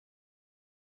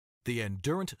The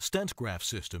Endurant stent graft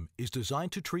system is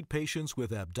designed to treat patients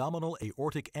with abdominal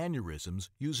aortic aneurysms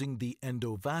using the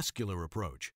endovascular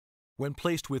approach. When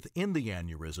placed within the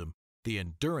aneurysm, the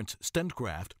Endurant stent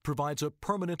graft provides a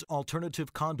permanent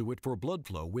alternative conduit for blood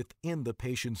flow within the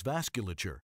patient's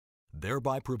vasculature,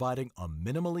 thereby providing a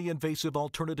minimally invasive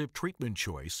alternative treatment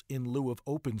choice in lieu of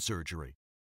open surgery.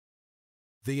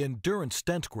 The Endurant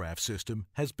stent graft system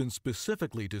has been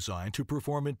specifically designed to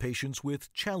perform in patients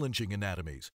with challenging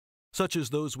anatomies, such as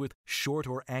those with short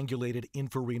or angulated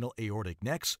infrarenal aortic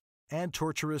necks and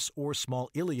tortuous or small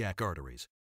iliac arteries.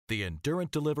 The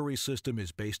Endurant delivery system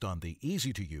is based on the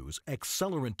easy-to-use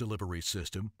accelerant delivery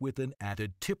system with an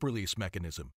added tip release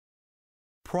mechanism.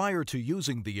 Prior to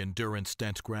using the Endurant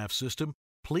stent graft system,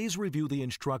 please review the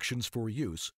instructions for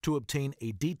use to obtain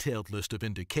a detailed list of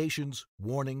indications,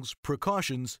 warnings,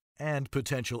 precautions, and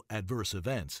potential adverse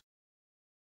events.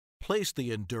 Place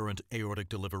the Endurant aortic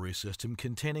delivery system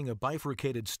containing a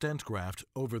bifurcated stent graft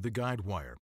over the guide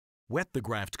wire. Wet the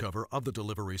graft cover of the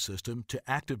delivery system to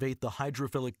activate the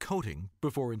hydrophilic coating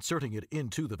before inserting it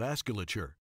into the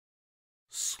vasculature.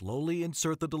 Slowly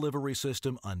insert the delivery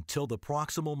system until the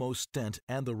proximal most stent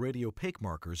and the radiopaque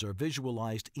markers are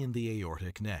visualized in the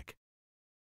aortic neck.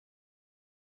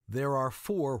 There are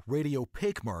 4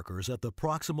 radiopaque markers at the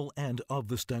proximal end of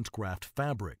the stent graft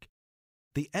fabric.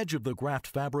 The edge of the graft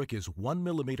fabric is 1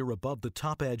 mm above the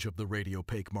top edge of the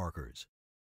radiopaque markers.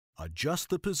 Adjust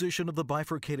the position of the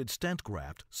bifurcated stent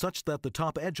graft such that the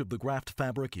top edge of the graft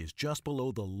fabric is just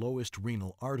below the lowest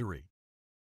renal artery.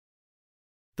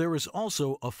 There is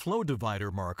also a flow divider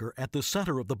marker at the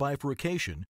center of the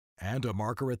bifurcation and a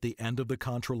marker at the end of the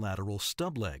contralateral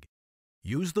stub leg.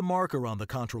 Use the marker on the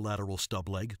contralateral stub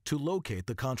leg to locate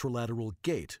the contralateral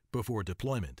gate before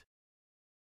deployment.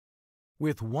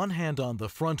 With one hand on the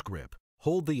front grip,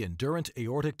 hold the Endurant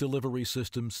aortic delivery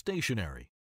system stationary.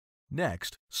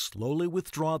 Next, slowly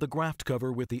withdraw the graft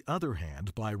cover with the other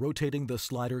hand by rotating the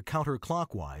slider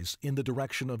counterclockwise in the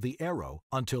direction of the arrow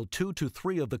until 2 to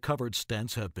 3 of the covered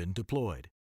stents have been deployed.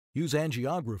 Use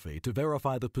angiography to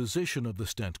verify the position of the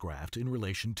stent graft in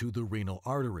relation to the renal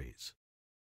arteries.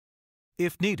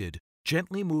 If needed,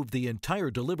 gently move the entire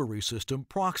delivery system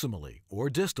proximally or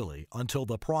distally until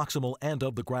the proximal end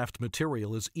of the graft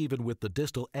material is even with the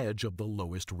distal edge of the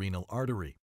lowest renal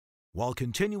artery. While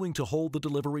continuing to hold the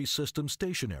delivery system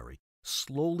stationary,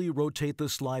 slowly rotate the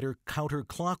slider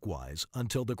counterclockwise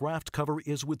until the graft cover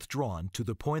is withdrawn to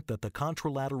the point that the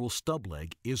contralateral stub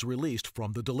leg is released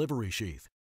from the delivery sheath.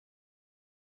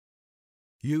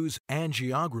 Use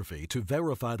angiography to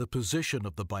verify the position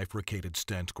of the bifurcated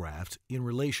stent graft in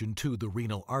relation to the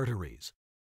renal arteries.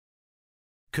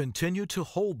 Continue to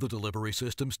hold the delivery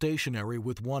system stationary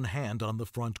with one hand on the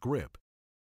front grip.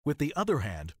 With the other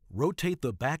hand, rotate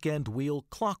the back end wheel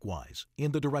clockwise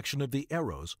in the direction of the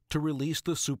arrows to release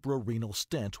the suprarenal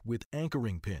stent with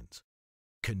anchoring pins.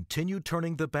 Continue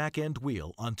turning the back end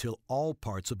wheel until all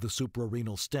parts of the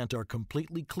suprarenal stent are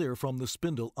completely clear from the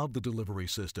spindle of the delivery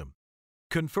system.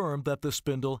 Confirm that the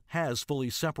spindle has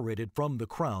fully separated from the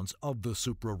crowns of the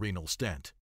suprarenal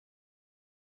stent.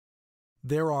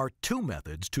 There are 2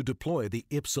 methods to deploy the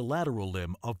ipsilateral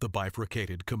limb of the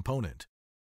bifurcated component.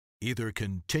 Either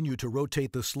continue to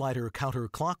rotate the slider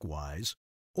counterclockwise,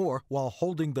 or while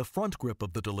holding the front grip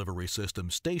of the delivery system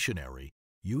stationary,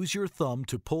 use your thumb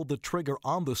to pull the trigger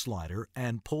on the slider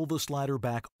and pull the slider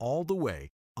back all the way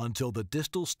until the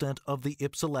distal stent of the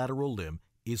ipsilateral limb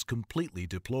is completely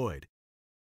deployed.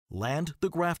 Land the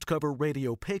graft cover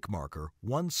radiopaque marker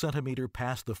 1 centimeter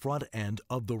past the front end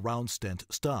of the round stent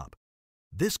stop.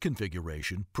 This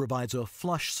configuration provides a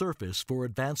flush surface for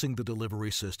advancing the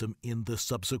delivery system in the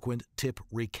subsequent tip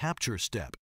recapture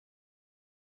step.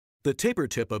 The taper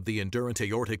tip of the Endurant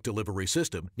aortic delivery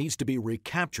system needs to be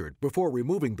recaptured before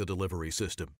removing the delivery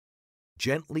system.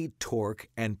 Gently torque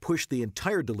and push the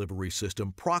entire delivery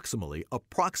system proximally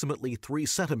approximately 3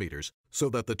 centimeters so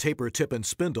that the taper tip and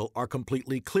spindle are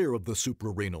completely clear of the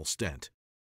suprarenal stent.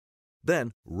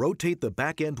 Then, rotate the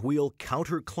back end wheel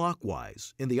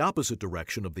counterclockwise in the opposite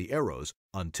direction of the arrows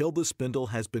until the spindle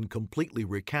has been completely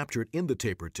recaptured in the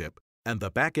taper tip and the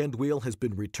back end wheel has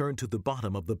been returned to the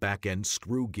bottom of the back end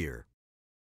screw gear.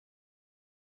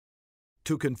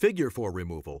 To configure for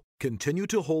removal, continue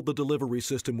to hold the delivery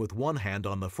system with one hand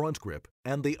on the front grip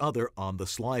and the other on the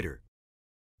slider.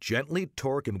 Gently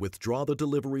torque and withdraw the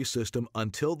delivery system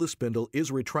until the spindle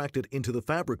is retracted into the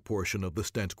fabric portion of the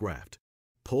stent graft.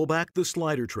 Pull back the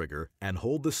slider trigger and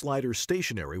hold the slider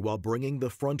stationary while bringing the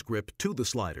front grip to the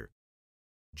slider.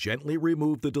 Gently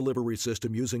remove the delivery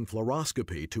system using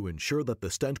fluoroscopy to ensure that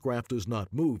the stent graft does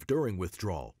not move during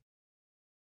withdrawal.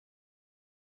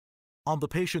 On the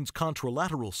patient's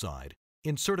contralateral side,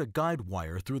 insert a guide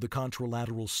wire through the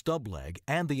contralateral stub leg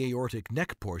and the aortic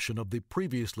neck portion of the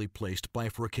previously placed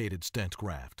bifurcated stent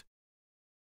graft.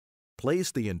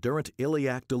 Place the endurant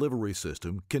iliac delivery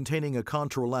system containing a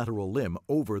contralateral limb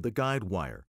over the guide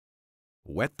wire.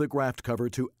 Wet the graft cover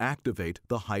to activate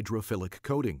the hydrophilic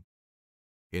coating.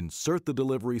 Insert the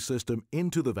delivery system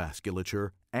into the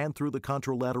vasculature and through the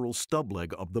contralateral stub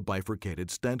leg of the bifurcated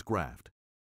stent graft.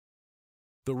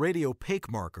 The radiopaque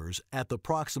markers at the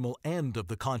proximal end of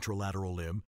the contralateral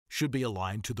limb should be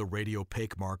aligned to the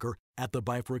radiopaque marker at the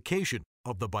bifurcation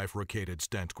of the bifurcated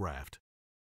stent graft.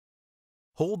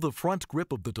 Hold the front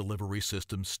grip of the delivery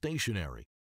system stationary.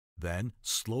 Then,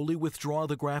 slowly withdraw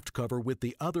the graft cover with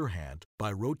the other hand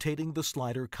by rotating the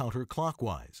slider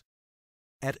counterclockwise.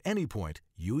 At any point,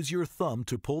 use your thumb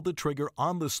to pull the trigger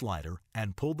on the slider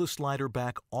and pull the slider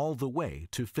back all the way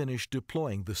to finish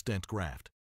deploying the stent graft.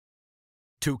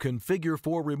 To configure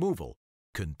for removal,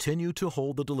 continue to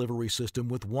hold the delivery system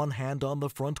with one hand on the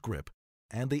front grip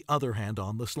and the other hand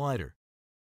on the slider.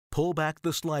 Pull back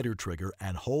the slider trigger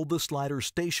and hold the slider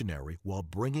stationary while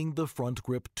bringing the front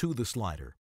grip to the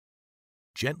slider.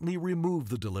 Gently remove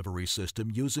the delivery system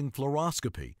using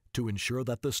fluoroscopy to ensure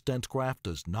that the stent graft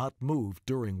does not move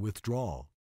during withdrawal.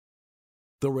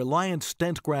 The Reliant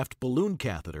stent graft balloon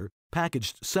catheter,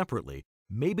 packaged separately,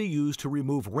 may be used to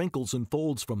remove wrinkles and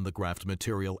folds from the graft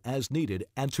material as needed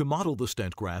and to model the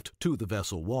stent graft to the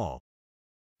vessel wall.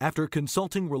 After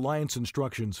consulting Reliant's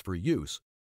instructions for use,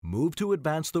 move to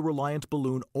advance the Reliant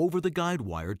balloon over the guide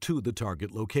wire to the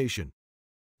target location.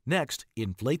 Next,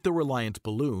 inflate the Reliant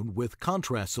balloon with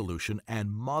contrast solution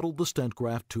and model the stent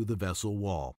graft to the vessel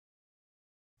wall.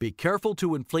 Be careful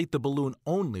to inflate the balloon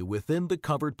only within the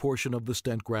covered portion of the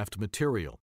stent graft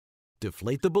material.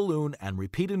 Deflate the balloon and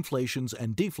repeat inflations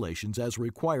and deflations as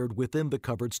required within the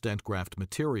covered stent graft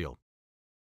material.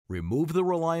 Remove the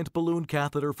Reliant balloon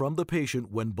catheter from the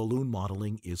patient when balloon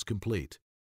modeling is complete.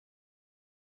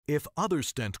 If other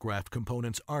stent graft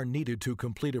components are needed to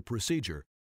complete a procedure,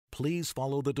 please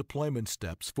follow the deployment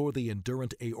steps for the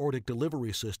Endurant Aortic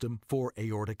Delivery System for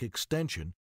aortic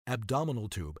extension, abdominal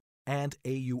tube, and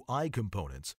AUI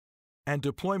components, and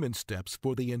deployment steps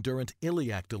for the Endurant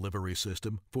Iliac Delivery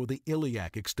System for the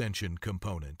iliac extension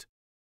component.